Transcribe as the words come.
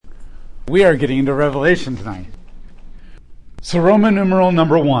We are getting into Revelation tonight. So Roman numeral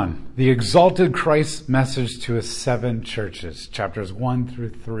number 1, the exalted Christ message to his 7 churches, chapters 1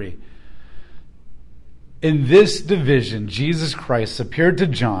 through 3. In this division, Jesus Christ appeared to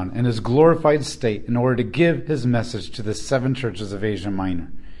John in his glorified state in order to give his message to the 7 churches of Asia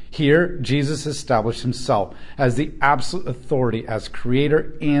Minor. Here, Jesus established himself as the absolute authority as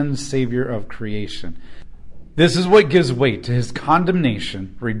creator and savior of creation. This is what gives weight to his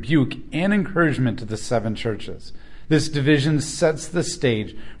condemnation, rebuke, and encouragement to the 7 churches. This division sets the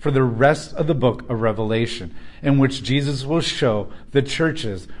stage for the rest of the book of Revelation, in which Jesus will show the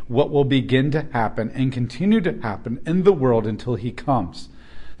churches what will begin to happen and continue to happen in the world until he comes.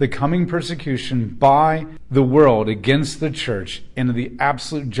 The coming persecution by the world against the church and the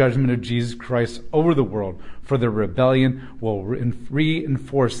absolute judgment of Jesus Christ over the world for their rebellion will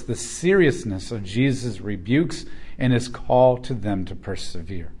reinforce the seriousness of Jesus' rebukes and his call to them to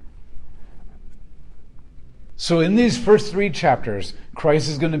persevere. So in these first 3 chapters, Christ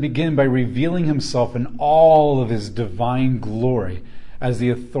is going to begin by revealing himself in all of his divine glory as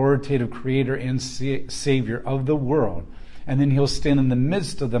the authoritative creator and savior of the world. And then he'll stand in the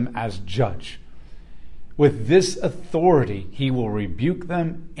midst of them as judge. With this authority, he will rebuke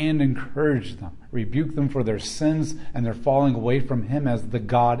them and encourage them. Rebuke them for their sins and their falling away from him as the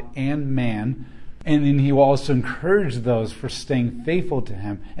God and man. And then he will also encourage those for staying faithful to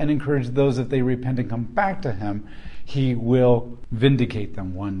him, and encourage those if they repent and come back to him, he will vindicate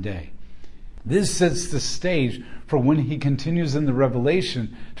them one day. This sets the stage for when he continues in the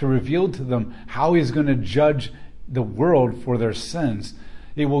Revelation to reveal to them how he's going to judge the world for their sins.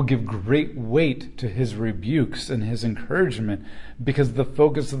 It will give great weight to his rebukes and his encouragement, because the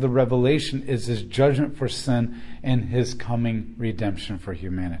focus of the Revelation is his judgment for sin and his coming redemption for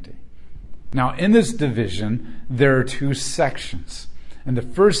humanity. Now, in this division, there are 2 sections. And the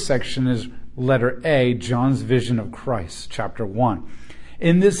first section is letter A, John's vision of Christ, chapter 1.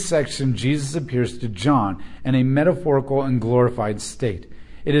 In this section, Jesus appears to John in a metaphorical and glorified state.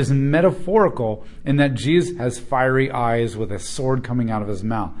 It is metaphorical in that Jesus has fiery eyes with a sword coming out of his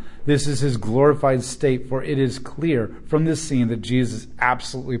mouth. This is his glorified state, for it is clear from this scene that Jesus is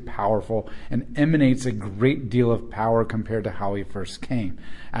absolutely powerful and emanates a great deal of power compared to how he first came,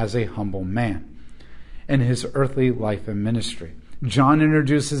 as a humble man in his earthly life and ministry. John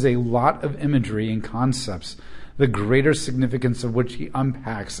introduces a lot of imagery and concepts, the greater significance of which he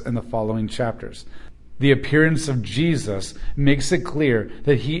unpacks in the following chapters. The appearance of Jesus makes it clear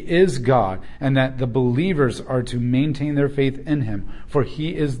that he is God and that the believers are to maintain their faith in him, for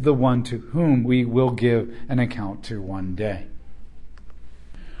he is the one to whom we will give an account to one day.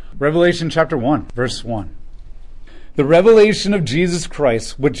 Revelation chapter 1, verse 1. The revelation of Jesus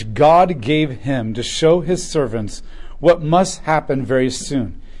Christ, which God gave him to show his servants what must happen very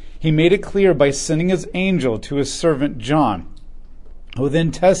soon. He made it clear by sending his angel to his servant John, who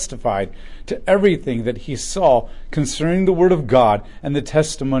then testified to everything that he saw concerning the Word of God and the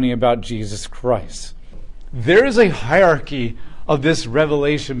testimony about Jesus Christ. There is a hierarchy of this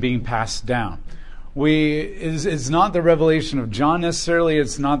revelation being passed down. It's not the revelation of John necessarily.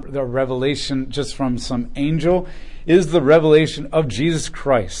 It's not the revelation just from some angel. It is the revelation of Jesus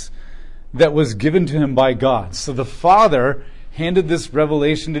Christ that was given to him by God. So the Father handed this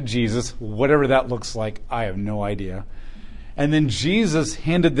revelation to Jesus, whatever that looks like, I have no idea. And then Jesus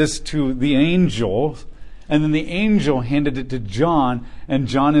handed this to the angel, and then the angel handed it to John, and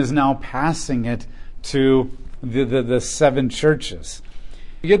John is now passing it to the 7 churches.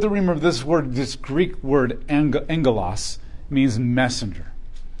 You have to remember this Greek word, angelos, means messenger.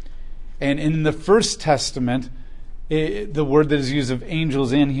 And in the First Testament, the word that is used of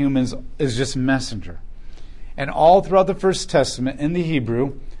angels and humans is just messenger. And all throughout the First Testament in the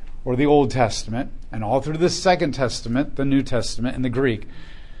Hebrew, or the Old Testament, and all through the Second Testament, the New Testament, in the Greek,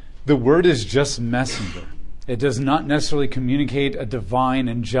 the word is just messenger. It does not necessarily communicate a divine,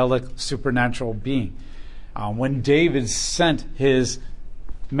 angelic, supernatural being. When David sent his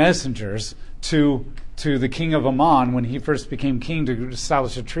messengers to the king of Ammon, when he first became king to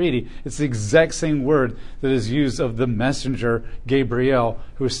establish a treaty, it's the exact same word that is used of the messenger Gabriel,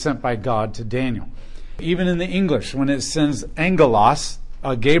 who was sent by God to Daniel. Even in the English, when it sends angelos,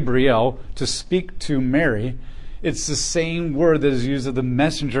 Gabriel, to speak to Mary, it's the same word that is used of the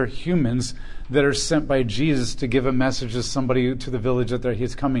messenger humans that are sent by Jesus to give a message to somebody to the village that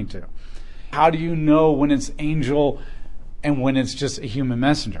he's coming to. How do you know when it's angel and when it's just a human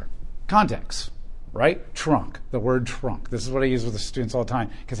messenger? Context, right? Trunk, the word trunk. This is what I use with the students all the time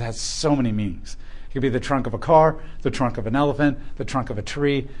because it has so many meanings. It could be the trunk of a car, the trunk of an elephant, the trunk of a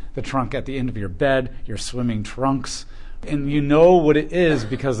tree, the trunk at the end of your bed, your swimming trunks. And you know what it is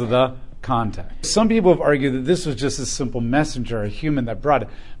because of the contact. Some people have argued that this was just a simple messenger, a human that brought it,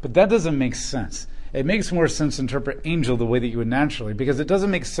 but that doesn't make sense. It makes more sense to interpret angel the way that you would naturally, because it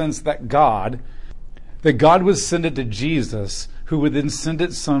doesn't make sense that God would send it to Jesus, who would then send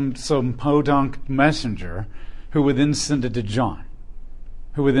it some podunk messenger, who would then send it to John,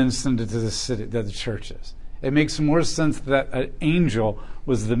 who would then send it to the city, to the churches. It makes more sense that an angel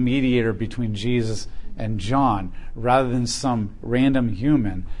was the mediator between Jesus and John, rather than some random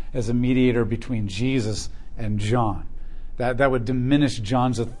human as a mediator between Jesus and John. That would diminish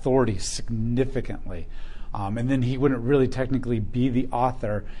John's authority significantly. And then he wouldn't really technically be the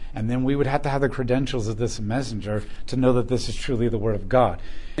author, and then we would have to have the credentials of this messenger to know that this is truly the Word of God.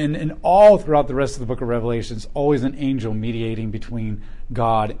 And all throughout the rest of the book of Revelation, it's always an angel mediating between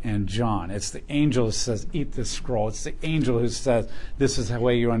God and John. It's the angel who says, eat this scroll. It's the angel who says, this is the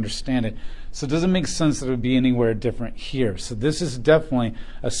way you understand it. So it doesn't make sense that it would be anywhere different here. So this is definitely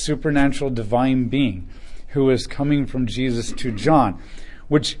a supernatural divine being who is coming from Jesus to John,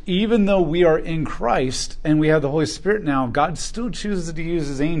 which even though we are in Christ and we have the Holy Spirit now, God still chooses to use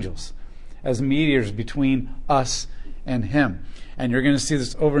his angels as mediators between us and him. And you're going to see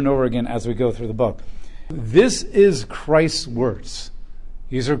this over and over again as we go through the book. This is Christ's words.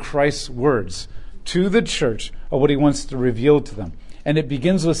 These are Christ's words to the church of what he wants to reveal to them. And it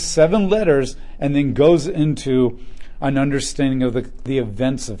begins with 7 letters and then goes into an understanding of the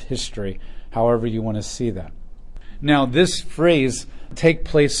events of history, however you want to see that. Now, this phrase, take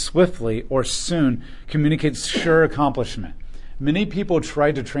place swiftly or soon, communicates sure accomplishment. Many people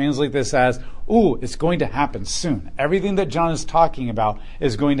try to translate this as, it's going to happen soon. Everything that John is talking about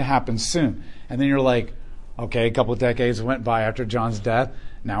is going to happen soon. And then you're like, okay, a couple of decades went by after John's death.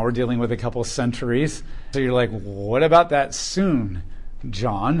 Now we're dealing with a couple of centuries. So you're like, what about that soon,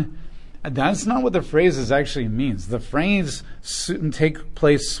 John? That's not what the phrase actually means. The phrase take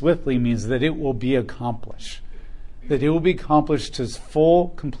place swiftly means that it will be accomplished. That it will be accomplished to its full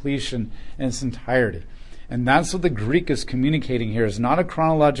completion in its entirety. And that's what the Greek is communicating here. It's not a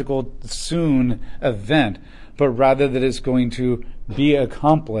chronological soon event, but rather that it's going to be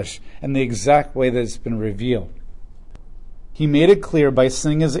accomplished in the exact way that it's been revealed. He made it clear by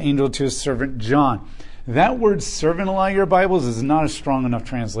sending his angel to his servant John. That word servant in a lot of your Bibles is not a strong enough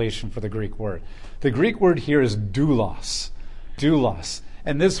translation for the Greek word. The Greek word here is doulos. Doulos.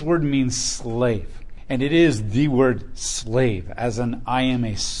 And this word means slave. And it is the word slave, as in I am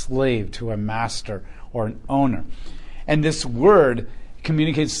a slave to a master or an owner. And this word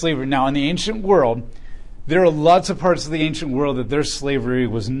communicates slavery. Now, in the ancient world, there are lots of parts of the ancient world that their slavery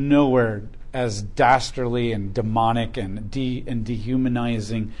was nowhere as dastardly and demonic and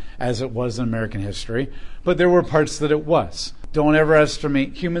dehumanizing as it was in American history. But there were parts that it was. Don't ever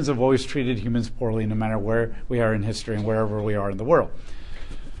estimate. Humans have always treated humans poorly, no matter where we are in history and wherever we are in the world.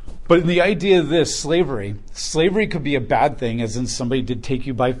 But in the idea of this, slavery could be a bad thing, as in somebody did take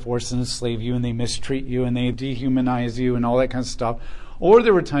you by force and enslave you, and they mistreat you, and they dehumanize you, and all that kind of stuff. Or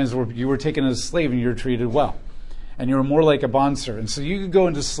there were times where you were taken as a slave and you were treated well, and you were more like a bondservant. So you could go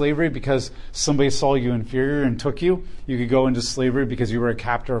into slavery because somebody saw you inferior and took you. You could go into slavery because you were a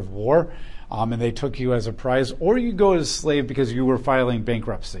captive of war, and they took you as a prize. Or you go as a slave because you were filing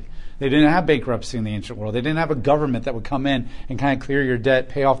bankruptcy. They didn't have bankruptcy in the ancient world. They didn't have a government that would come in and kind of clear your debt,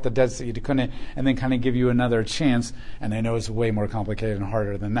 pay off the debts that you couldn't, and then kind of give you another chance. And I know it's way more complicated and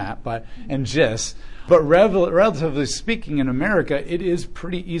harder than that, but relatively speaking, in America, it is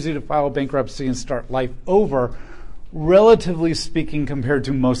pretty easy to file bankruptcy and start life over, relatively speaking, compared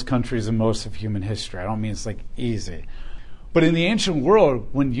to most countries and most of human history. I don't mean it's like easy. But in the ancient world,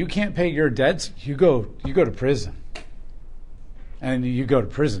 when you can't pay your debts, you go to prison. And you go to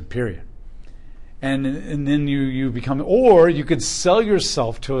prison, period. And then you become, or you could sell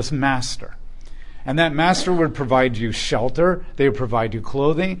yourself to a master. And that master would provide you shelter, they would provide you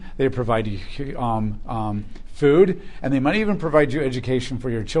clothing, they would provide you food, and they might even provide you education for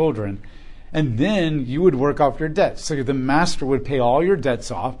your children. And then you would work off your debts. So the master would pay all your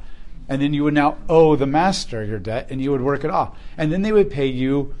debts off, and then you would now owe the master your debt, and you would work it off. And then they would pay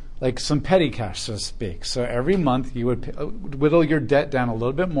you like some petty cash, so to speak. So every month you would whittle your debt down a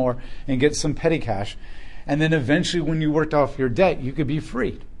little bit more and get some petty cash. And then eventually when you worked off your debt, you could be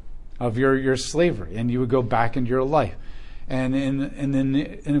freed of your slavery, and you would go back into your life. And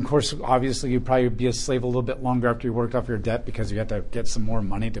of course, obviously, you'd probably be a slave a little bit longer after you worked off your debt, because you had to get some more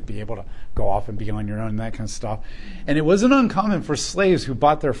money to be able to go off and be on your own and that kind of stuff. And it wasn't uncommon for slaves who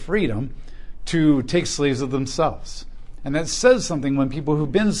bought their freedom to take slaves of themselves. And that says something when people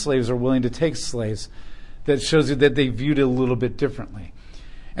who've been slaves are willing to take slaves. That shows you that they viewed it a little bit differently.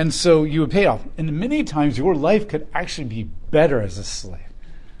 And so you would pay off. And many times your life could actually be better as a slave.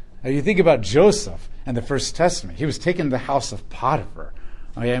 You think about Joseph and the First Testament. He was taken to the house of Potiphar.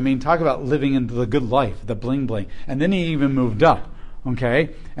 Okay, I mean, talk about living into the good life, the bling bling. And then he even moved up,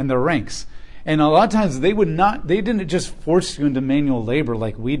 okay, in the ranks. And a lot of times they didn't just force you into manual labor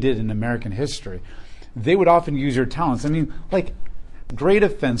like we did in American history. They would often use your talents. I mean, like, great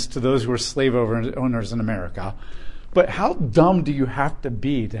offense to those who were slave owners in America. But how dumb do you have to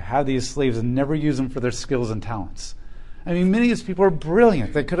be to have these slaves and never use them for their skills and talents? I mean, many of these people are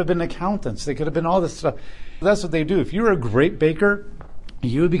brilliant. They could have been accountants. They could have been all this stuff. That's what they do. If you were a great baker,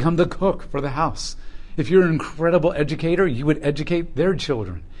 you would become the cook for the house. If you're an incredible educator, you would educate their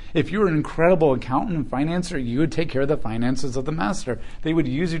children. If you were an incredible accountant and financer, you would take care of the finances of the master. They would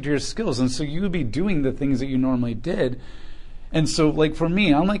use you to your skills. And so you would be doing the things that you normally did. And so, like, for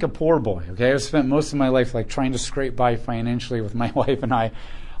me, I'm like a poor boy, okay? I've spent most of my life, like, trying to scrape by financially with my wife and I.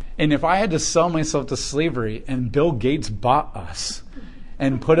 And if I had to sell myself to slavery and Bill Gates bought us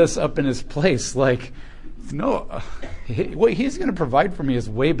and put us up in his place, like, no, what he's going to provide for me is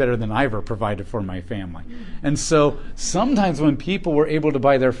way better than I ever provided for my family. And so sometimes when people were able to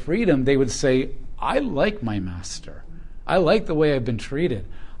buy their freedom, they would say, I like my master. I like the way I've been treated.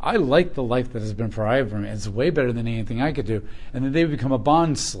 I like the life that has been provided for me. It's way better than anything I could do. And then they would become a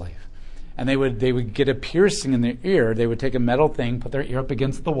bond slave. And they would get a piercing in their ear. They would take a metal thing, put their ear up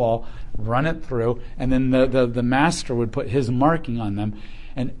against the wall, run it through, and then the master would put his marking on them.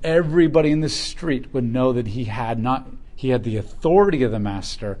 And everybody in the street would know that he had the authority of the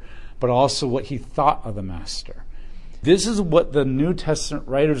master, but also what he thought of the master. This is what the New Testament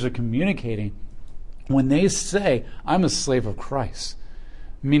writers are communicating when they say, I'm a slave of Christ.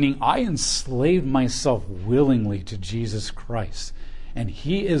 Meaning I enslaved myself willingly to Jesus Christ. And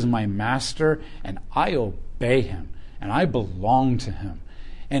he is my master, and I obey him, and I belong to him.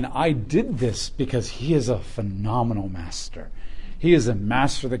 And I did this because he is a phenomenal master. He is a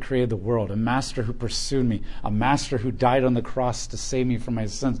master that created the world, a master who pursued me, a master who died on the cross to save me from my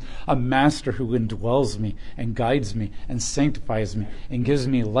sins, a master who indwells me and guides me and sanctifies me and gives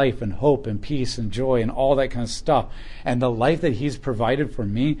me life and hope and peace and joy and all that kind of stuff. And the life that he's provided for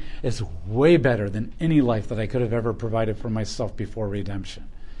me is way better than any life that I could have ever provided for myself before redemption.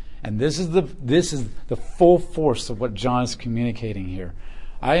 And this is the full force of what John is communicating here.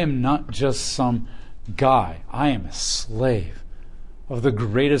 I am not just some guy. I am a slave of the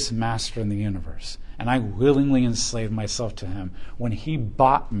greatest master in the universe. And I willingly enslaved myself to him when he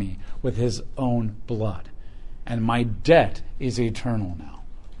bought me with his own blood. And my debt is eternal now.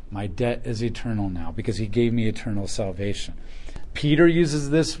 My debt is eternal now because he gave me eternal salvation. Peter uses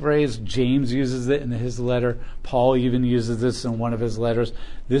this phrase. James uses it in his letter. Paul even uses this in one of his letters.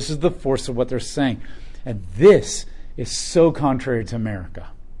 This is the force of what they're saying. And this is so contrary to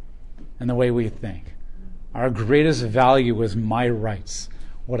America and the way we think. Our greatest value is my rights,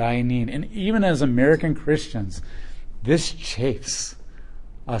 what I need. And even as American Christians, this chafes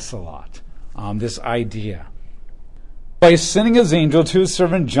us a lot, this idea. By sending his angel to his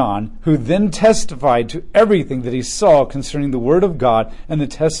servant John, who then testified to everything that he saw concerning the word of God and the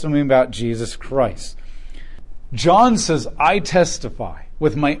testimony about Jesus Christ. John says, I testify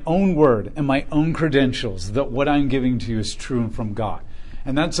with my own word and my own credentials that what I'm giving to you is true and from God.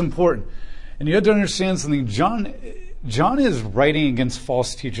 And that's important. And you have to understand something. John is writing against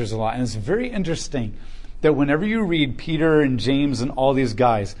false teachers a lot. And it's very interesting that whenever you read Peter and James and all these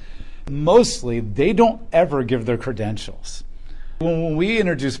guys, mostly they don't ever give their credentials. When we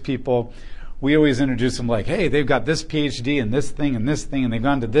introduce people, we always introduce them like, hey, they've got this PhD and this thing, and they've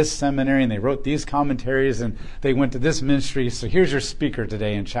gone to this seminary and they wrote these commentaries and they went to this ministry. So here's your speaker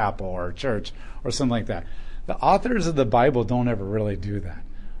today in chapel or church or something like that. The authors of the Bible don't ever really do that.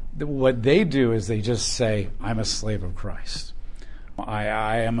 What they do is they just say, I'm a slave of Christ.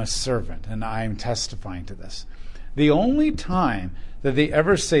 I am a servant, and I am testifying to this. The only time that they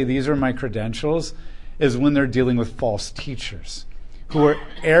ever say these are my credentials is when they're dealing with false teachers who are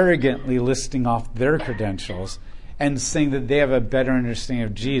arrogantly listing off their credentials and saying that they have a better understanding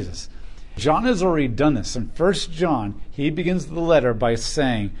of Jesus. John has already done this. In 1 John, he begins the letter by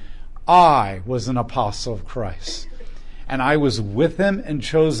saying, I was an apostle of Christ. And I was with him and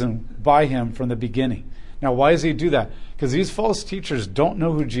chosen by him from the beginning. Now, why does he do that? Because these false teachers don't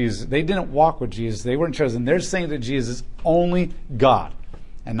know who Jesus is. They didn't walk with Jesus. They weren't chosen. They're saying that Jesus is only God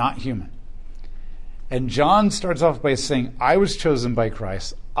and not human. And John starts off by saying, I was chosen by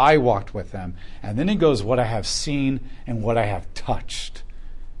Christ. I walked with him. And then he goes, what I have seen and what I have touched.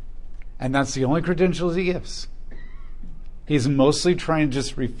 And that's the only credentials he gives. He's mostly trying to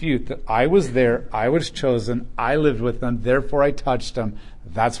just refute that I was there, I was chosen, I lived with them, therefore I touched them.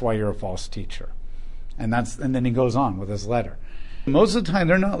 That's why you're a false teacher. And then he goes on with his letter. Most of the time,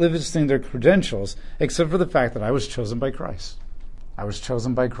 they're not listing their credentials, except for the fact that I was chosen by Christ. I was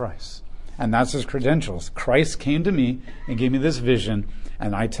chosen by Christ. And that's his credentials. Christ came to me and gave me this vision,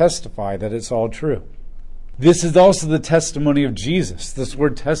 and I testify that it's all true. This is also the testimony of Jesus. This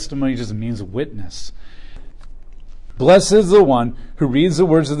word testimony just means witness. Blessed is the one who reads the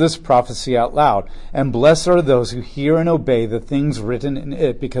words of this prophecy out loud, and blessed are those who hear and obey the things written in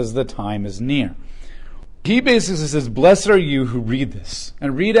it, because the time is near. He basically says, blessed are you who read this.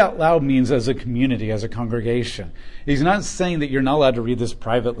 And read out loud means as a community, as a congregation. He's not saying that you're not allowed to read this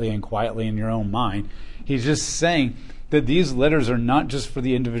privately and quietly in your own mind. He's just saying that these letters are not just for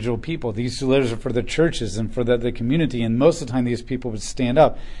the individual people. These letters are for the churches and for the community. And most of the time these people would stand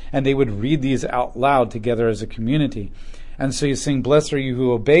up and they would read these out loud together as a community. And so he's saying, blessed are you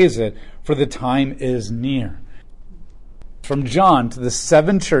who obeys it, for the time is near. From John to the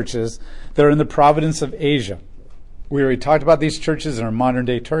 7 churches that are in the province of Asia. We already talked about these churches in our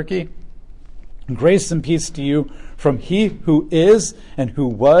modern-day Turkey. Grace and peace to you from he who is and who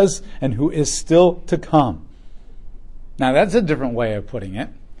was and who is still to come. Now that's a different way of putting it.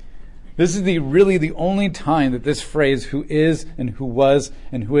 This is really the only time that this phrase, who is and who was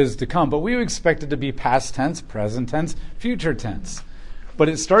and who is to come. But we would expect it to be past tense, present tense, future tense. But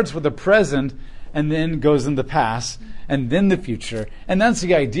it starts with the present and then goes in the past and then the future. And that's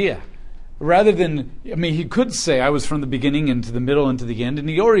the idea. Rather than, he could say, I was from the beginning into the middle into the end, and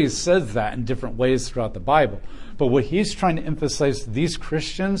he already says that in different ways throughout the Bible. But what he's trying to emphasize to these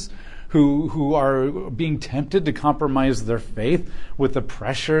Christians who are being tempted to compromise their faith with the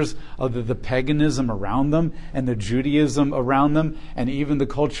pressures of the paganism around them and the Judaism around them, and even the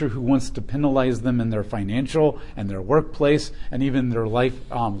culture who wants to penalize them in their financial and their workplace and even their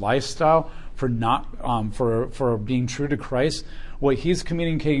lifestyle for not for being true to Christ. What he's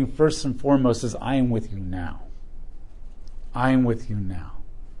communicating first and foremost is, I am with you now. I am with you now.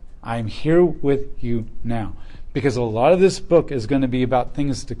 I am here with you now. Because a lot of this book is going to be about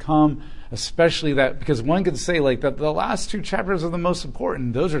things to come, especially that, because one could say like that the last 2 chapters are the most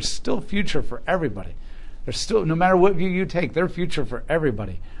important. Those are still future for everybody. They're still, no matter what view you take, they're future for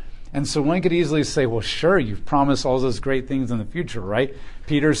everybody. And so one could easily say, well, sure, you've promised all those great things in the future, right?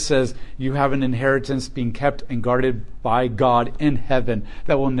 Peter says you have an inheritance being kept and guarded by God in heaven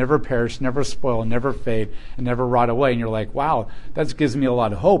that will never perish, never spoil, never fade, and never rot away. And you're like, wow, that gives me a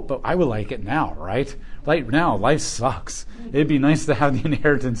lot of hope, but I would like it now, right? Right now, life sucks. It'd be nice to have the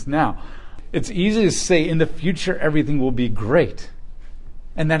inheritance now. It's easy to say in the future everything will be great.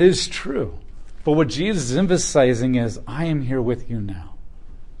 And that is true. But what Jesus is emphasizing is, I am here with you now.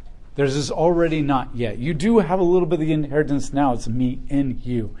 There's this already not yet. You do have a little bit of the inheritance now. It's me in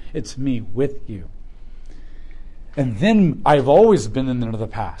you. It's me with you. And then I've always been in the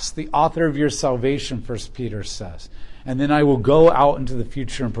past. The author of your salvation, 1 Peter says. And then I will go out into the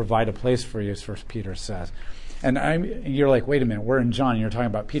future and provide a place for you, as 1 Peter says. And you're like, wait a minute, we're in John and you're talking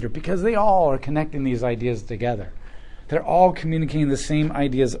about Peter. Because they all are connecting these ideas together. They're all communicating the same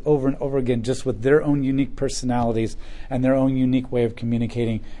ideas over and over again, just with their own unique personalities and their own unique way of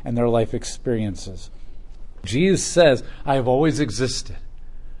communicating and their life experiences. Jesus says, I have always existed.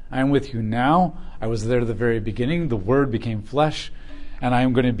 I am with you now. I was there at the very beginning. The Word became flesh, and I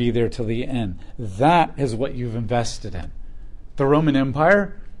am going to be there till the end. That is what you've invested in. The Roman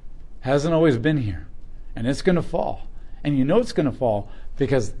Empire hasn't always been here, and it's going to fall. And you know it's going to fall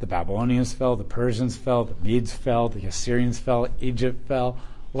because the Babylonians fell, the Persians fell, the Medes fell, the Assyrians fell, Egypt fell.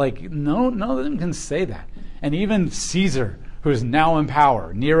 Like, none of them can say that. And even Caesar, who is now in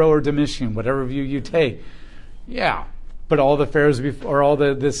power, Nero or Domitian, whatever view you take, yeah, but all the pharaohs or all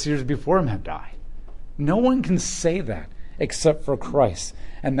the Caesars before him have died. No one can say that except for Christ.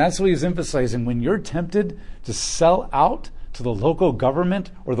 And that's what he's emphasizing. When you're tempted to sell out to the local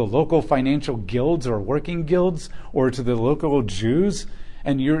government or the local financial guilds or working guilds or to the local Jews,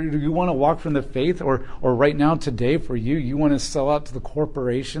 and you want to walk from the faith, or right now today for you want to sell out to the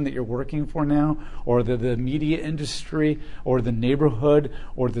corporation that you're working for now, or the media industry, or the neighborhood,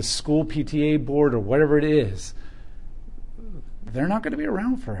 or the school PTA board, or whatever it is, they're not going to be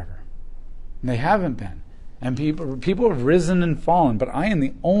around forever. And they haven't been. And people have risen and fallen, but I am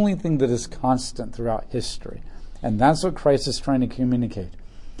the only thing that is constant throughout history. And that's what Christ is trying to communicate.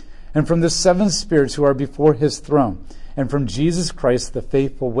 And from the 7 spirits who are before his throne, and from Jesus Christ, the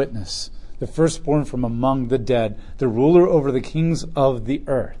faithful witness, the firstborn from among the dead, the ruler over the kings of the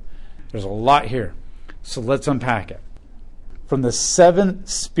earth. There's a lot here, so let's unpack it. From the 7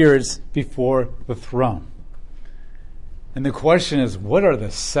 spirits before the throne. And the question is, what are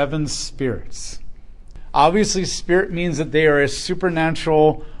the 7 spirits? Obviously, spirit means that they are a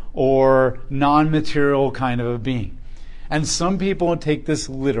supernatural or non-material kind of a being. And some people take this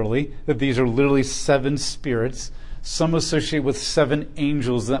literally, that these are literally 7 spirits. Some associate with 7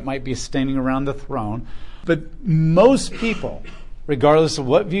 angels that might be standing around the throne. But most people, regardless of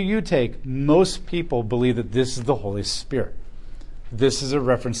what view you take, most people believe that this is the Holy Spirit. This is a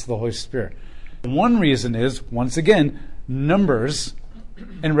reference to the Holy Spirit. One reason is, once again, numbers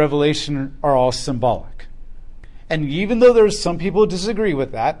in Revelation are all symbolic. And even though there's some people who disagree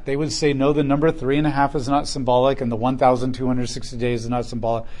with that, they would say, no, the number 3.5 is not symbolic and the 1,260 days is not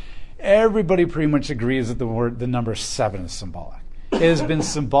symbolic. Everybody pretty much agrees that the number 7 is symbolic. It has been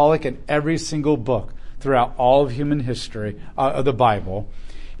symbolic in every single book throughout all of human history of the Bible.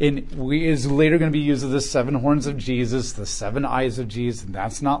 Is later going to be used as the 7 horns of Jesus, the 7 eyes of Jesus, and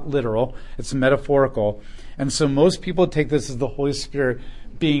that's not literal, it's metaphorical. And so most people take this as the Holy Spirit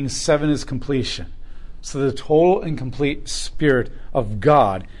being 7 is completion. So the total and complete Spirit of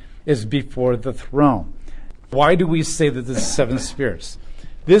God is before the throne. Why do we say that this is 7 spirits?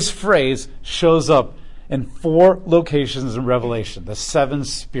 This phrase shows up in 4 locations in Revelation, the 7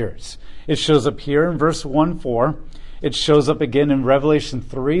 spirits. It shows up here in verse 1:4. It shows up again in Revelation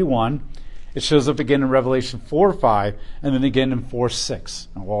 3:1. It shows up again in Revelation 4:5, and then again in 4:6.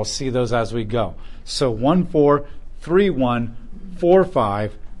 And we'll see those as we go. So 1:4, 3:1,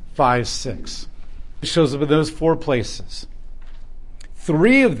 4:5, 5:6. It shows up in those 4 places.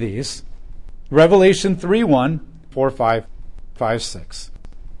 3 of these, Revelation 3:1, 4:5, 5:6.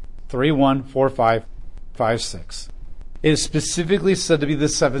 3:1, 4:5, 5:6. It is specifically said to be the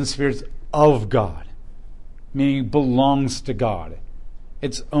 7 spirits of God, meaning it belongs to God.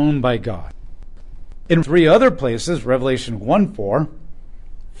 It's owned by God. In 3 other places, Revelation 1:4,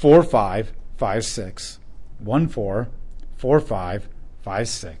 4:5, 5:6, 1:4, 4:5,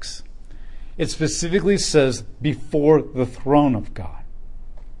 5:6. It specifically says before the throne of God.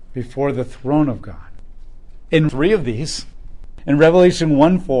 Before the throne of God. In 3 of these, in Revelation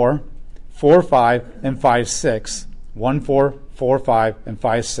 1:4, 4:5, and 5:6, 1:4, 4:5, and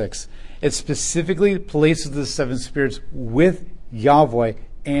 5:6, it specifically places the 7 spirits with Yahweh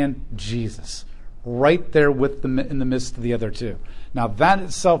and Jesus, right there with them in the midst of the other 2. Now that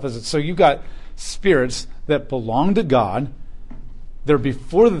itself is it. So you got spirits that belong to God, they're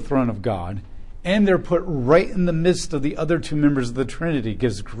before the throne of God, and they're put right in the midst of the other 2 members of the Trinity. It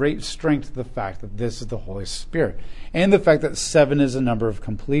gives great strength to the fact that this is the Holy Spirit, and the fact that 7 is a number of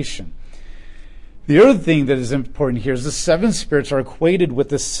completion. The other thing that is important here is the 7 spirits are equated with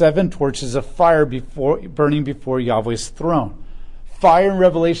the 7 torches of fire burning before Yahweh's throne. Fire in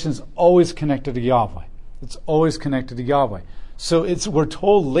Revelation is always connected to Yahweh. It's always connected to Yahweh. So we're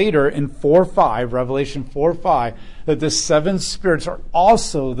told later in 4:5, Revelation 4:5, that the 7 spirits are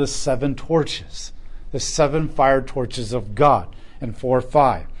also the 7 torches, the 7 fire torches of God in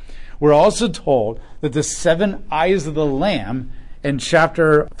 4:5. We're also told that the 7 eyes of the Lamb in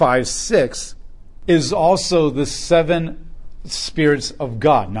chapter 5:6 is also the 7 spirits of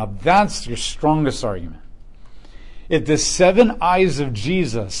God. Now that's your strongest argument. If the 7 eyes of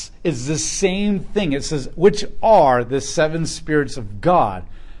Jesus is the same thing, it says, which are the 7 spirits of God,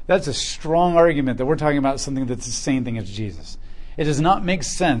 that's a strong argument that we're talking about something that's the same thing as Jesus. It does not make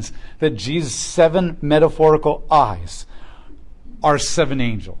sense that Jesus' 7 metaphorical eyes are 7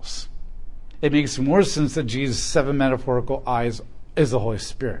 angels. It makes more sense that Jesus' 7 metaphorical eyes is the Holy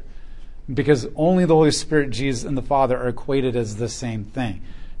Spirit. Because only the Holy Spirit, Jesus, and the Father are equated as the same thing.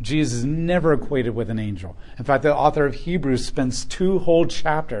 Jesus is never equated with an angel. In fact, the author of Hebrews spends 2 whole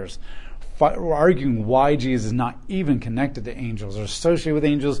chapters arguing why Jesus is not even connected to angels or associated with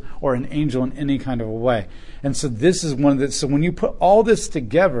angels or an angel in any kind of a way. And so this is one of the, so when you put all this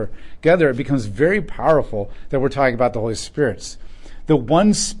together, it becomes very powerful that we're talking about the Holy Spirits. The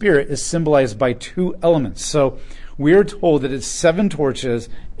one Spirit is symbolized by 2 elements. So we are told that it's 7 torches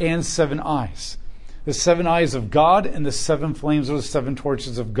and 7 eyes. The 7 eyes of God and the 7 flames are the 7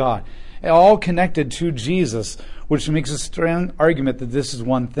 torches of God. All connected to Jesus, which makes a strong argument that this is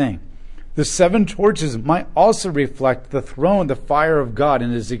one thing. The 7 torches might also reflect the throne, the fire of God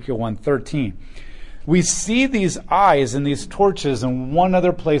in Ezekiel 1:13. We see these eyes and these torches in one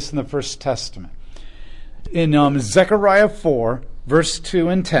other place in the First Testament. In Zechariah 4, verse 2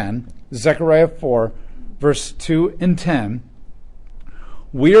 and 10, Zechariah 4, verse 2 and 10,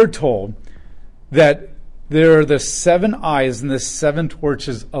 we are told that there are the 7 eyes and the 7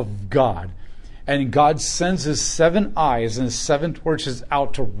 torches of God. And God sends his 7 eyes and his 7 torches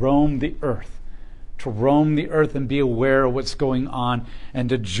out to roam the earth. To roam the earth and be aware of what's going on and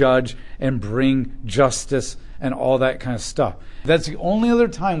to judge and bring justice and all that kind of stuff. That's the only other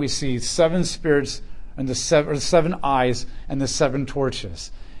time we see 7 spirits and the 7 eyes and the 7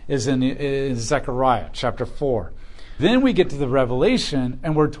 torches is in Zechariah chapter 4. Then we get to the Revelation,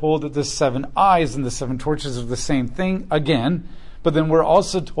 and we're told that the 7 eyes and the 7 torches are the same thing again, but then we're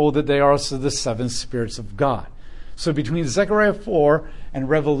also told that they are also the 7 spirits of God. So between Zechariah 4 and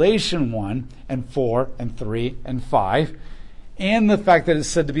Revelation 1 and 4 and 3 and 5, and the fact that it's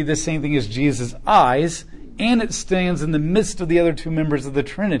said to be the same thing as Jesus' eyes, and it stands in the midst of the other 2 members of the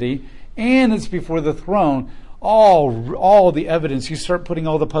Trinity, and it's before the throne, all the evidence, you start putting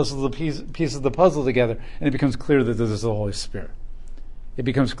all the pieces of the puzzle together, and it becomes clear that this is the Holy Spirit. It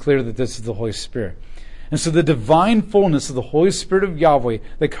becomes clear that this is the Holy Spirit. And so the divine fullness of the Holy Spirit of Yahweh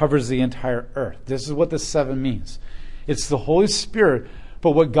that covers the entire earth. This is what the 7 means. It's the Holy Spirit,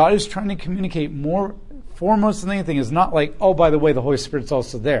 but what God is trying to communicate more foremost than anything is not like, oh, by the way, the Holy Spirit's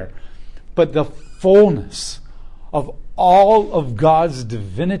also there, but the fullness of all of God's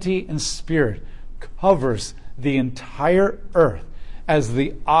divinity and spirit covers the entire earth as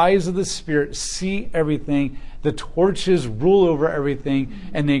the eyes of the Spirit see everything. The torches rule over everything,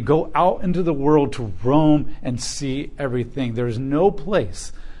 and they go out into the world to roam and see everything. There is no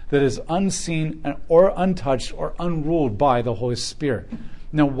place that is unseen or untouched or unruled by the Holy Spirit.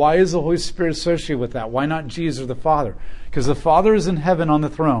 Now, why is the Holy Spirit associated with that? Why not Jesus or the Father? Because the Father is in heaven on the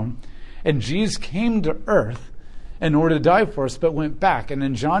throne, and Jesus came to earth in order to die for us, but went back. And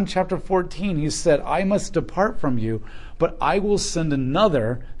in John chapter 14, he said, I must depart from you, but I will send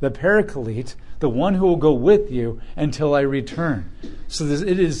another, the Paraclete, the one who will go with you until I return. So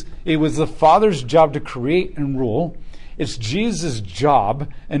it was the Father's job to create and rule. It's Jesus'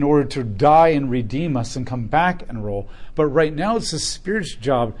 job in order to die and redeem us and come back and rule. But right now it's the Spirit's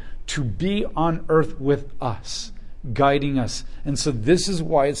job to be on earth with us, guiding us. And so this is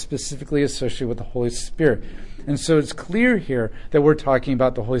why it's specifically associated with the Holy Spirit. And so it's clear here that we're talking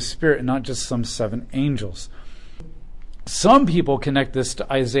about the Holy Spirit and not just some 7 angels. Some people connect this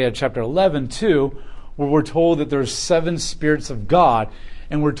to Isaiah chapter 11 too, where we're told that there's 7 spirits of God,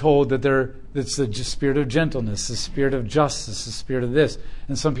 and we're told that it's the spirit of gentleness, the spirit of justice, the spirit of this.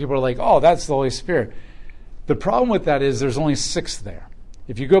 And some people are like, oh, that's the Holy Spirit. The problem with that is there's only 6 there.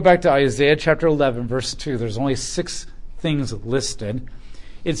 If you go back to Isaiah chapter 11, verse 2, there's only 6 things listed.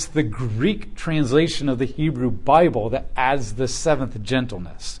 It's the Greek translation of the Hebrew Bible that adds the 7th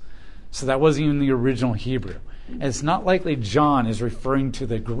gentleness. So that wasn't even the original Hebrew. And it's not likely John is referring to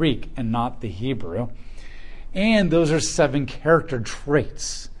the Greek and not the Hebrew. And those are 7 character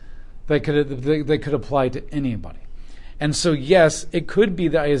traits that could apply to anybody. And so, yes, it could be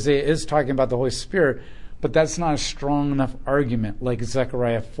that Isaiah is talking about the Holy Spirit, but that's not a strong enough argument like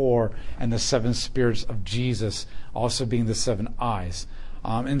Zechariah 4 and the 7 spirits of Jesus also being the 7 eyes.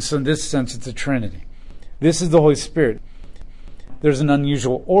 And so in this sense, it's a Trinity. This is the Holy Spirit. There's an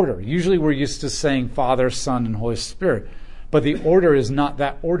unusual order. Usually we're used to saying Father, Son, and Holy Spirit, but the order is not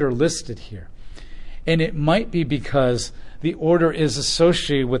that order listed here. And it might be because the order is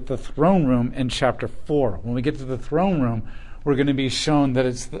associated with the throne room in chapter 4. When we get to the throne room, we're going to be shown that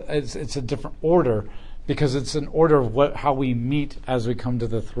it's a different order because it's an order of how we meet as we come to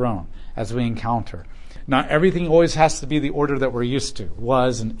the throne, as we encounter. Not everything always has to be the order that we're used to,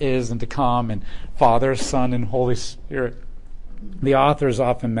 was and is and to come, and Father, Son, and Holy Spirit. The authors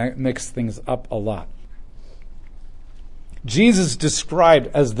often mix things up a lot. Jesus described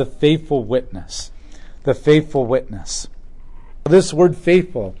as the faithful witness. The faithful witness. This word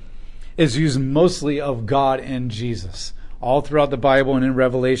faithful is used mostly of God and Jesus. All throughout the Bible and in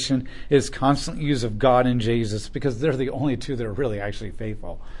Revelation is constant use of God and Jesus because they're the only 2 that are really actually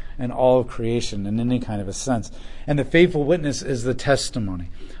faithful in all of creation in any kind of a sense. And the faithful witness is the testimony.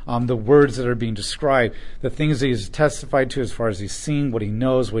 The words that are being described, the things that he's testified to as far as he's seen, what he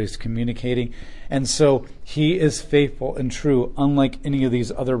knows, what he's communicating. And so he is faithful and true, unlike any of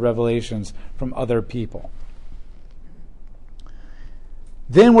these other revelations from other people.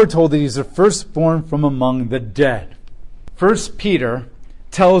 Then we're told that he's the firstborn from among the dead. 1 Peter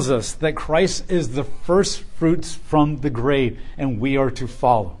tells us that Christ is the first fruits from the grave, and we are to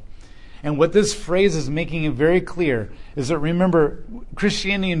follow. And what this phrase is making it very clear is that, remember,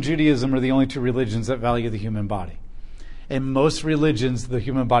 Christianity and Judaism are the only 2 religions that value the human body. In most religions, the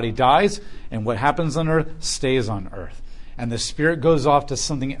human body dies, and what happens on earth stays on earth. And the spirit goes off to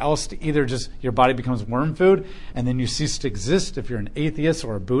something else to either just, your body becomes worm food, and then you cease to exist if you're an atheist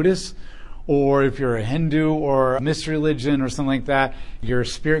or a Buddhist, or if you're a Hindu or a mystery religion or something like that, your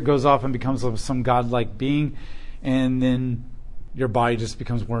spirit goes off and becomes some godlike being, and then your body just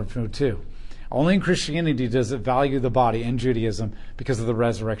becomes worm food too. Only in Christianity does it value the body, and Judaism, because of the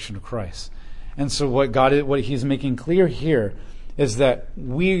resurrection of Christ. And so what he's making clear here is that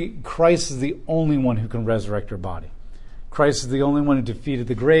Christ is the only one who can resurrect our body. Christ is the only one who defeated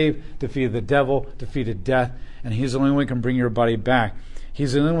the grave, defeated the devil, defeated death, and he's the only one who can bring your body back.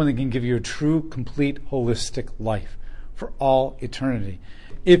 He's the only one that can give you a true, complete, holistic life for all eternity.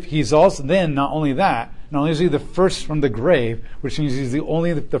 If he's also then, not only that, not only is he the first from the grave, which means he's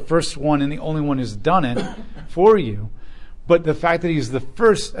the first one and the only one who's done it for you, but the fact that he's the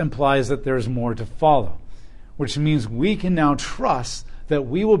first implies that there's more to follow, which means we can now trust that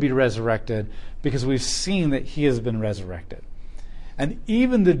we will be resurrected because we've seen that he has been resurrected. And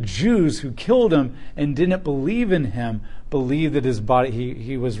even the Jews who killed him and didn't believe in him believed that his body,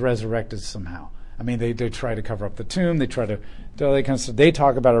 he was resurrected somehow. I mean, they try to cover up the tomb. They try to do all that kind of stuff. They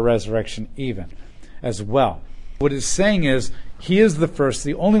talk about a resurrection even as well. What it's saying is he is the first,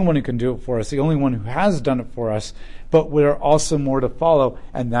 the only one who can do it for us, the only one who has done it for us, but we're also more to follow,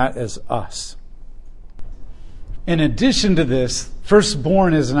 and that is us. In addition to this,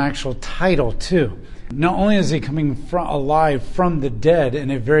 firstborn is an actual title too. Not only is he coming alive from the dead in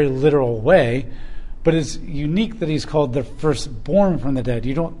a very literal way, but it's unique that he's called the firstborn from the dead.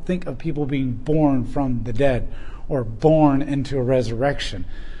 You don't think of people being born from the dead or born into a resurrection.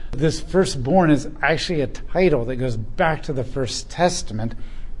 This firstborn is actually a title that goes back to the First Testament.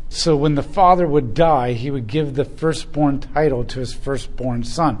 So when the father would die, he would give the firstborn title to his firstborn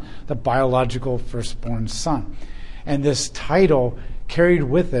son, the biological firstborn son. And this title carried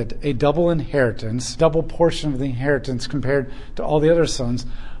with it a double inheritance, double portion of the inheritance compared to all the other sons,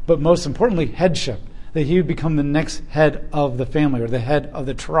 but most importantly, headship, that he would become the next head of the family or the head of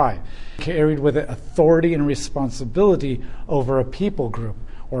the tribe. Carried with it authority and responsibility over a people group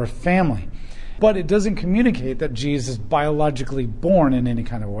or a family. But it doesn't communicate that Jesus is biologically born in any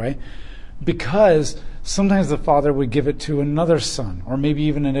kind of way, because sometimes the father would give it to another son or maybe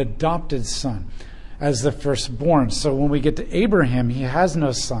even an adopted son as the firstborn. So when we get to Abraham, he has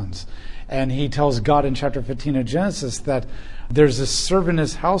no sons. And he tells God in chapter 15 of Genesis that there's a servant in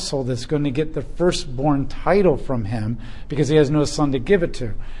his household that's going to get the firstborn title from him because he has no son to give it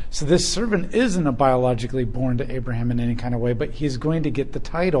to. So this servant isn't biologically born to Abraham in any kind of way, but he's going to get the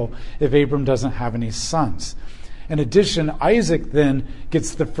title if Abram doesn't have any sons. In addition, Isaac then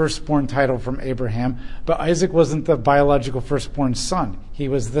gets the firstborn title from Abraham, but Isaac wasn't the biological firstborn son. He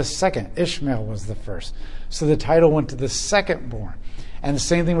was the second. Ishmael was the first. So the title went to the secondborn. And the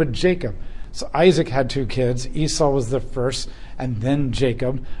same thing with Jacob. So Isaac had 2 kids. Esau was the first, and then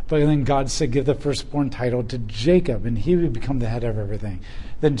Jacob. But then God said, give the firstborn title to Jacob, and he would become the head of everything.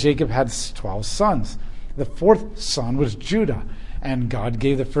 Then Jacob had 12 sons. The 4th son was Judah, and God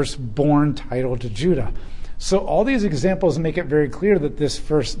gave the firstborn title to Judah. So all these examples make it very clear that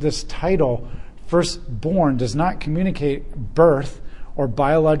this title, firstborn, does not communicate birth or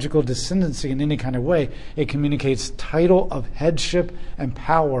biological descendancy in any kind of way. It communicates title of headship and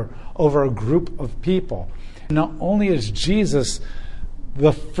power over a group of people. Not only is Jesus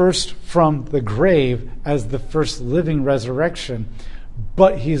the first from the grave as the first living resurrection,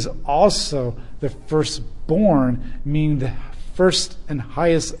 but he's also the firstborn, meaning the first and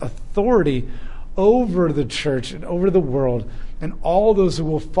highest authority over the church and over the world and all those who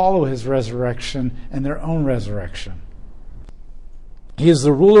will follow his resurrection and their own resurrection. He is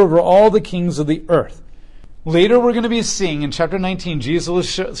the ruler over all the kings of the earth. Later we're going to be seeing in chapter 19, Jesus will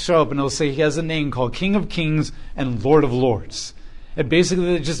show up and he'll say he has a name called King of Kings and Lord of Lords. And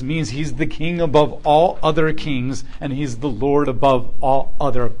basically it just means he's the king above all other kings and he's the Lord above all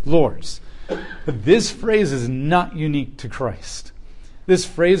other lords. But this phrase is not unique to Christ. This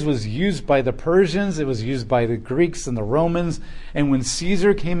phrase was used by the Persians, it was used by the Greeks and the Romans, and when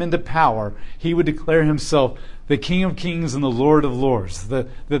Caesar came into power, he would declare himself the King of Kings and the Lord of Lords,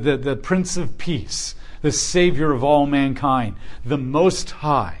 the Prince of Peace, the Savior of all mankind, the Most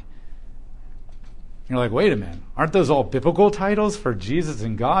High. You're like, wait a minute, aren't those all biblical titles for Jesus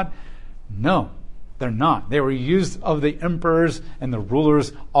and God? No, they're not. They were used of the emperors and the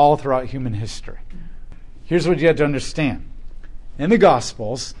rulers all throughout human history. Here's what you have to understand. In the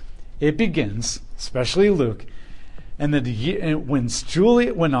Gospels, it begins, especially Luke, and when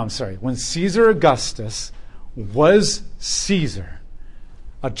Caesar Augustus was Caesar,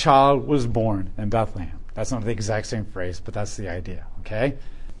 a child was born in Bethlehem. That's not the exact same phrase, but that's the idea, okay?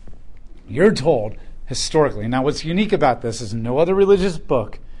 You're told historically. Now, what's unique about this is no other religious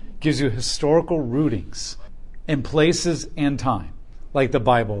book gives you historical rootings in places and time like the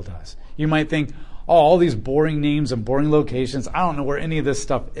Bible does. You might think, all these boring names and boring locations. I don't know where any of this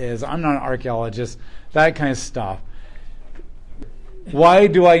stuff is. I'm not an archaeologist. That kind of stuff. Why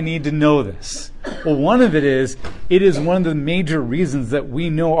do I need to know this? Well, one of it is one of the major reasons that we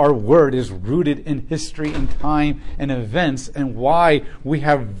know our word is rooted in history and time and events, and why we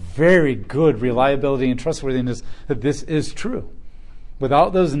have very good reliability and trustworthiness that this is true.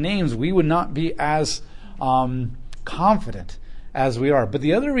 Without those names, we would not be as confident as we are. But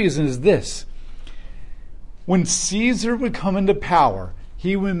the other reason is this. When Caesar would come into power,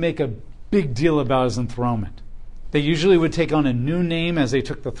 he would make a big deal about his enthronement. They usually would take on a new name as they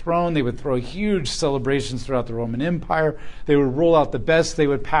took the throne. They would throw huge celebrations throughout the Roman Empire. They would roll out the best. They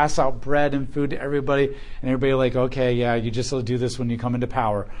would pass out bread and food to everybody. And everybody like, okay, yeah, you just do this when you come into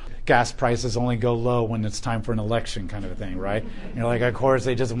power. Gas prices only go low when it's time for an election kind of a thing, right? And you're like, of course,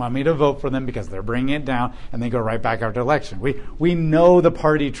 they just want me to vote for them because they're bringing it down, and they go right back after election. We know the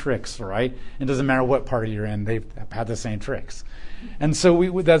party tricks, right? It doesn't matter what party you're in. They've had the same tricks. And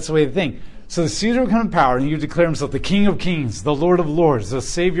so that's the way to think. So Caesar would come to power, and he would declare himself the King of Kings, the Lord of Lords, the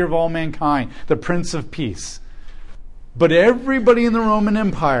Savior of all mankind, the Prince of Peace. But everybody in the Roman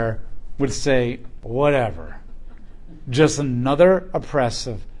Empire would say, whatever. Just another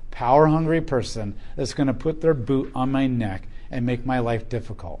oppressive, power-hungry person that's going to put their boot on my neck and make my life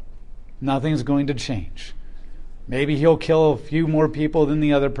difficult. Nothing's going to change. Maybe he'll kill a few more people than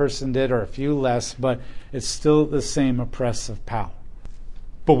the other person did, or a few less, but it's still the same oppressive power.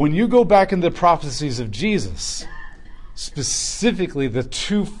 But when you go back into the prophecies of Jesus, specifically the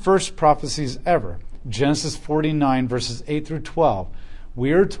two first prophecies ever, Genesis 49, verses 8 through 12,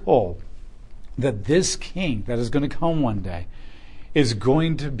 we are told that this king that is going to come one day is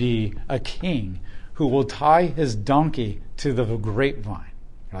going to be a king who will tie his donkey to the grapevine.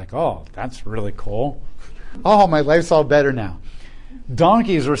 You're like, oh, that's really cool. Oh, my life's all better now.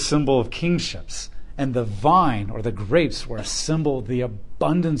 Donkeys were a symbol of kingships, and the vine or the grapes were a symbol of the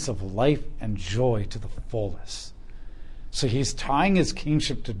abundance of life and joy to the fullest. So he's tying his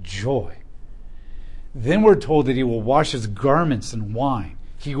kingship to joy. Then we're told that he will wash his garments in wine.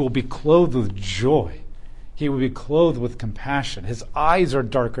 He will be clothed with joy. He will be clothed with compassion. His eyes are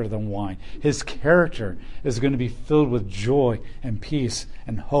darker than wine. His character is going to be filled with joy and peace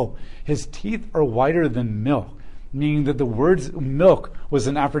and hope. His teeth are whiter than milk, meaning that the word milk was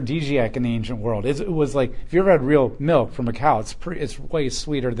an aphrodisiac in the ancient world. It was like, if you ever had real milk from a cow, it's way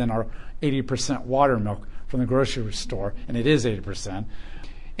sweeter than our 80% water milk from the grocery store, and it is 80%.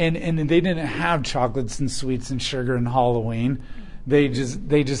 And they didn't have chocolates and sweets and sugar and Halloween. They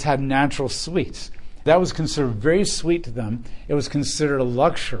just had natural sweets. That was considered very sweet to them. It was considered a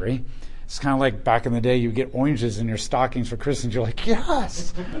luxury. It's kind of like back in the day, you get oranges in your stockings for Christmas. You're like,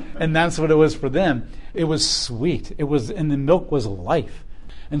 yes! And that's what it was for them. It was sweet. And the milk was life.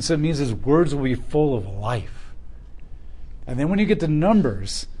 And so it means his words will be full of life. And then when you get to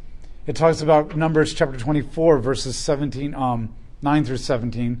Numbers, it talks about Numbers chapter 24, verses 9 through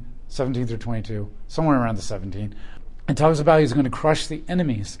 17 through 22, somewhere around the 17. It talks about he's going to crush the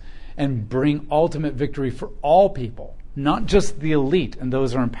enemies and bring ultimate victory for all people, not just the elite and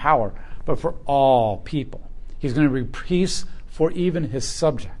those who are in power, but for all people. He's going to bring peace for even his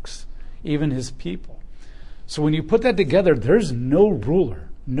subjects, even his people. So when you put that together, there's no ruler,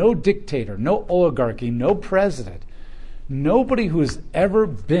 no dictator, no oligarchy, no president, nobody who has ever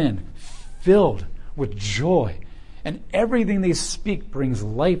been filled with joy. And everything they speak brings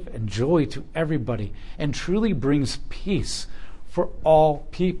life and joy to everybody and truly brings peace for all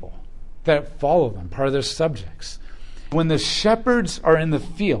people that follow them, part of their subjects. When the shepherds are in the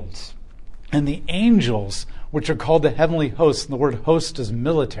fields and the angels, which are called the heavenly hosts, and the word host is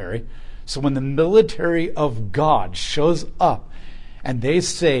military, so when the military of God shows up and they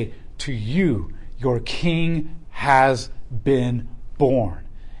say to you, your king has been born,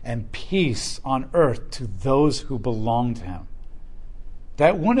 and peace on earth to those who belong to him.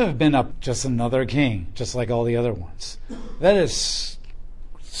 That wouldn't have been just another king, just like all the other ones. That is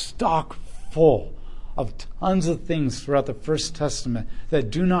stock full of tons of things throughout the First Testament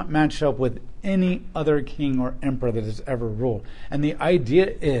that do not match up with any other king or emperor that has ever ruled. And the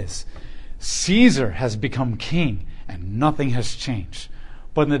idea is Caesar has become king and nothing has changed.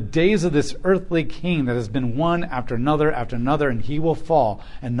 But in the days of this earthly king that has been one after another, and he will fall,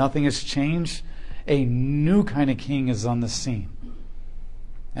 and nothing has changed, a new kind of king is on the scene.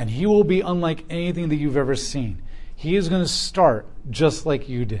 And he will be unlike anything that you've ever seen. He is going to start just like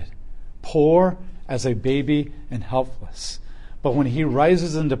you did, poor as a baby and helpless. But when he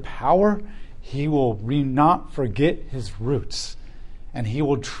rises into power, he will not forget his roots. And he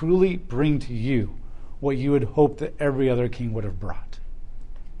will truly bring to you what you would hope that every other king would have brought.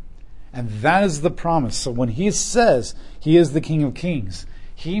 And that is the promise. So when he says he is the King of Kings,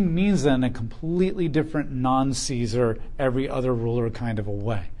 he means that in a completely different non-Caesar, every other ruler kind of a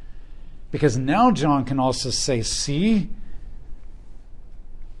way. Because now John can also say, see,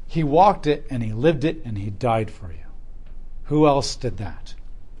 he walked it and he lived it and he died for you. Who else did that?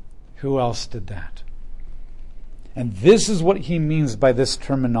 Who else did that? And this is what he means by this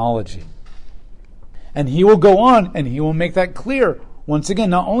terminology. And he will go on and he will make that clear. Once again,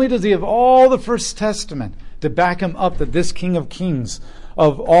 not only does he have all the First Testament to back him up that this King of Kings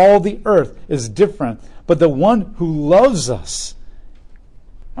of all the earth is different, but the one who loves us.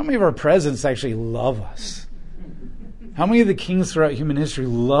 How many of our presidents actually love us? How many of the kings throughout human history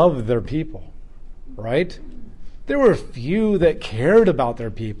love their people? Right? There were a few that cared about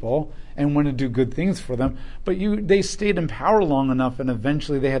their people and wanted to do good things for them, but they stayed in power long enough, and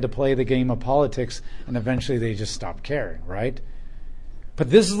eventually they had to play the game of politics, and eventually they just stopped caring, right? But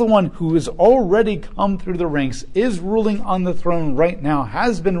this is the one who has already come through the ranks, is ruling on the throne right now,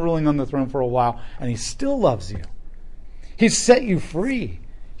 has been ruling on the throne for a while, and he still loves you. He's set you free.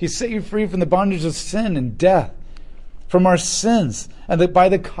 He's set you free from the bondage of sin and death, from our sins, and that by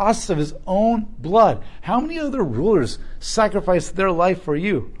the cost of his own blood. How many other rulers sacrificed their life for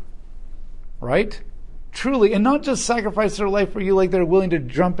you? Right? Truly, and not just sacrifice their life for you like they're willing to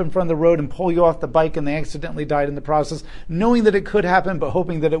jump in front of the road and pull you off the bike and they accidentally died in the process, knowing that it could happen but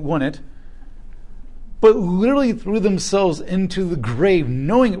hoping that it wouldn't. But literally threw themselves into the grave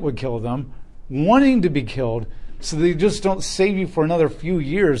knowing it would kill them, wanting to be killed, so they just don't save you for another few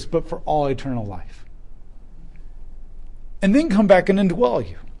years, but for all eternal life. And then come back and indwell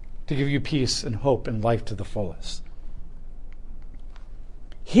you to give you peace and hope and life to the fullest.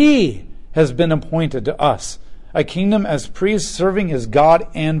 He has been appointed to us, a kingdom as priests serving his God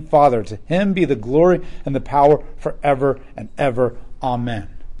and Father. To him be the glory and the power forever and ever. Amen.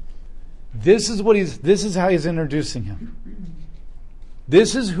 This is how he's introducing him.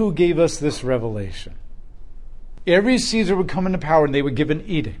 This is who gave us this revelation. Every Caesar would come into power and they would give an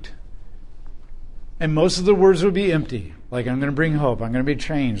edict. And most of the words would be empty. Like, I'm going to bring hope. I'm going to be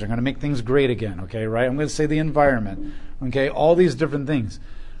changed. I'm going to make things great again. Okay, right? I'm going to say the environment. Okay, all these different things.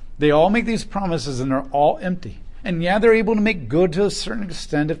 They all make these promises and they're all empty. And yeah, they're able to make good to a certain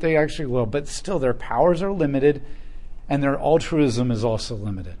extent if they actually will. But still, their powers are limited and their altruism is also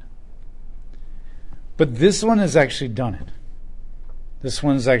limited. But this one has actually done it. This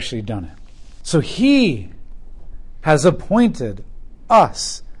one's actually done it. So he has appointed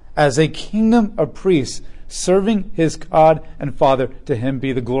us as a kingdom of priests, serving his God and Father. To him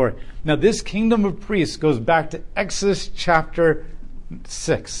be the glory. Now, this kingdom of priests goes back to Exodus chapter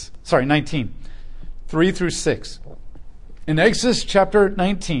 19, 3 through 6. In Exodus chapter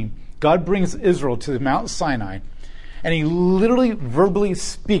 19, God brings Israel to Mount Sinai, and he literally verbally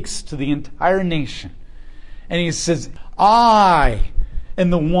speaks to the entire nation. And he says, I am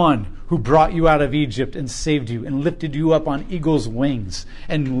the one who brought you out of Egypt and saved you and lifted you up on eagle's wings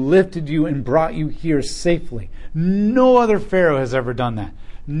and lifted you and brought you here safely. No other Pharaoh has ever done that.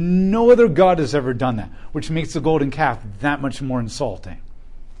 No other God has ever done that, which makes the golden calf that much more insulting.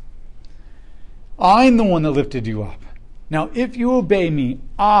 I'm the one that lifted you up. Now, if you obey me,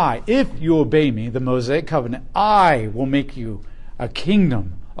 the Mosaic covenant, I will make you a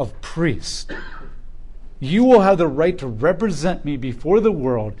kingdom of priests. You will have the right to represent me before the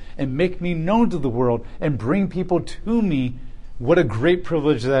world and make me known to the world and bring people to me. What a great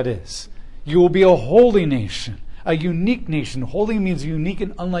privilege that is. You will be a holy nation, a unique nation. Holy means unique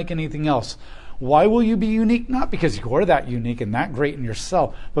and unlike anything else. Why will you be unique? Not because you are that unique and that great in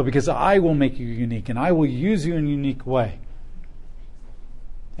yourself, but because I will make you unique and I will use you in a unique way.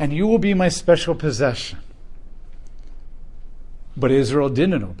 And you will be my special possession. But Israel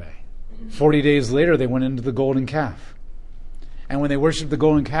didn't obey. 40 days later, they went into the golden calf. And when they worshiped the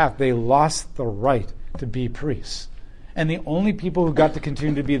golden calf, they lost the right to be priests. And the only people who got to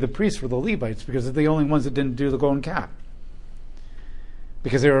continue to be the priests were the Levites, because they're the only ones that didn't do the golden calf.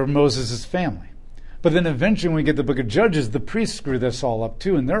 Because they were Moses' family. But then eventually, when we get the book of Judges, the priests screw this all up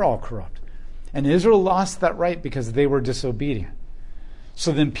too, and they're all corrupt. And Israel lost that right because they were disobedient.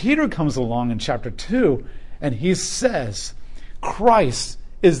 So then Peter comes along in chapter 2, and he says, Christ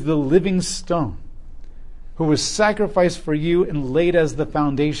is the living stone who was sacrificed for you and laid as the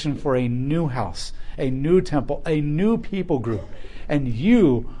foundation for a new house, a new temple, a new people group. And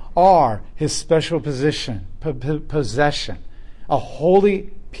you are his special possession, a holy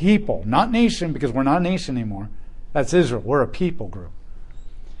people, not nation, because we're not a nation anymore. That's Israel. We're a people group.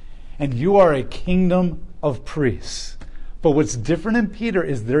 And you are a kingdom of priests. But what's different in Peter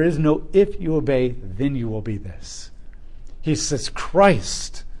is there is no if you obey, then you will be this. He says,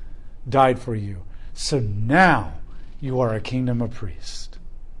 Christ died for you. So now you are a kingdom of priests,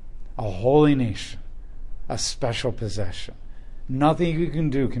 a holy nation, a special possession. Nothing you can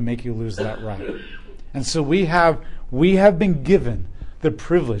do can make you lose that right. And so we have been given the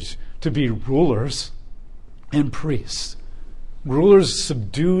privilege to be rulers and priests. Rulers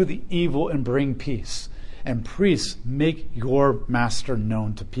subdue the evil and bring peace. and priests, make your master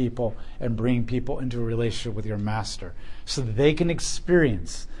known to people and bring people into a relationship with your master so that they can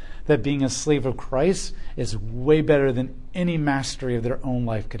experience that being a slave of Christ is way better than any mastery of their own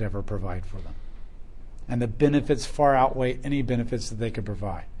life could ever provide for them. And the benefits far outweigh any benefits that they could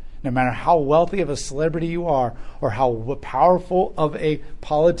provide. No matter how wealthy of a celebrity you are, or how powerful of a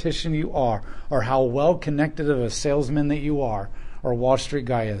politician you are, or how well connected of a salesman that you are, or Wall Street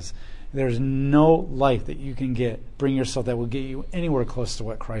guy is, there's no life that you can bring yourself that will get you anywhere close to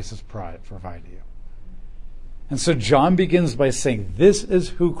what Christ has provided you. And so John begins by saying, this is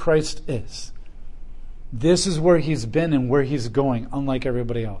who Christ is. This is where he's been and where he's going, unlike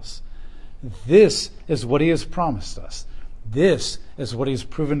everybody else. This is what he has promised us. This is what he's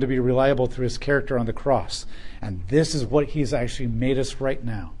proven to be reliable through his character on the cross. And this is what he's actually made us right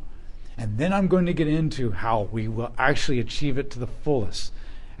now. And then I'm going to get into how we will actually achieve it to the fullest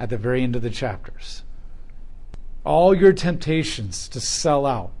at the very end of the chapters. All your temptations to sell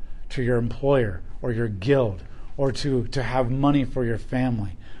out to your employer or your guild or to have money for your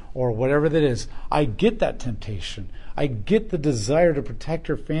family or whatever that is, I get that temptation. I get the desire to protect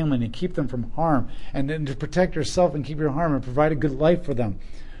your family and to keep them from harm and then to protect yourself and keep your harm and provide a good life for them.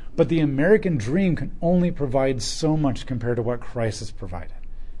 But the American dream can only provide so much compared to what Christ has provided.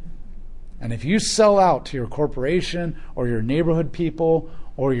 And if you sell out to your corporation or your neighborhood people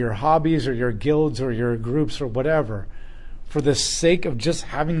or your hobbies or your guilds or your groups or whatever, for the sake of just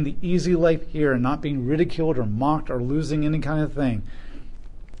having the easy life here and not being ridiculed or mocked or losing any kind of thing,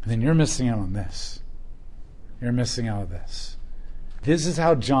 then you're missing out on this. You're missing out on this. This is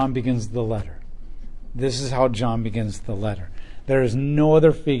how John begins the letter. This is how John begins the letter. There is no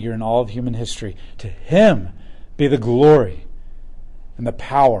other figure in all of human history. To him be the glory and the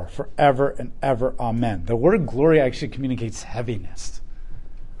power forever and ever. Amen. The word glory actually communicates heaviness.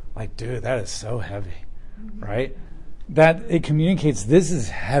 Like, dude, that is so heavy, right? That it communicates this is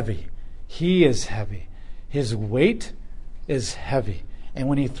heavy. He is heavy. His weight is heavy. And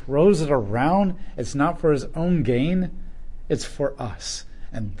when he throws it around, it's not for his own gain, it's for us.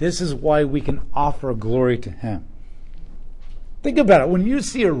 And this is why we can offer glory to him. Think about it. When you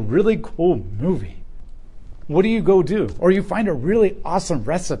see a really cool movie, what do you go do? Or you find a really awesome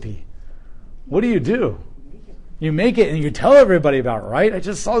recipe. What do? You make it and you tell everybody about it, right? I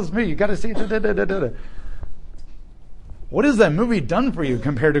just saw this movie. You got to see it. What has that movie done for you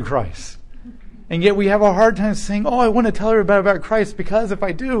compared to Christ? And yet we have a hard time saying, I want to tell everybody about Christ because if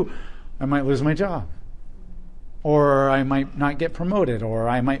I do, I might lose my job. Or I might not get promoted. Or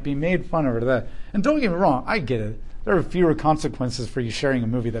I might be made fun of. Or that. And don't get me wrong, I get it. There are fewer consequences for you sharing a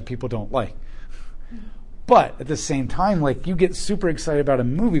movie that people don't like. But at the same time, like, you get super excited about a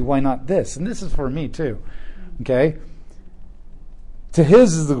movie, why not this? And this is for me too. Okay? To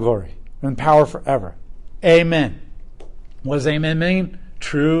his is the glory and power forever. Amen. What does amen mean?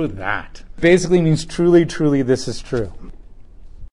 True that. Basically means truly, truly, this is true.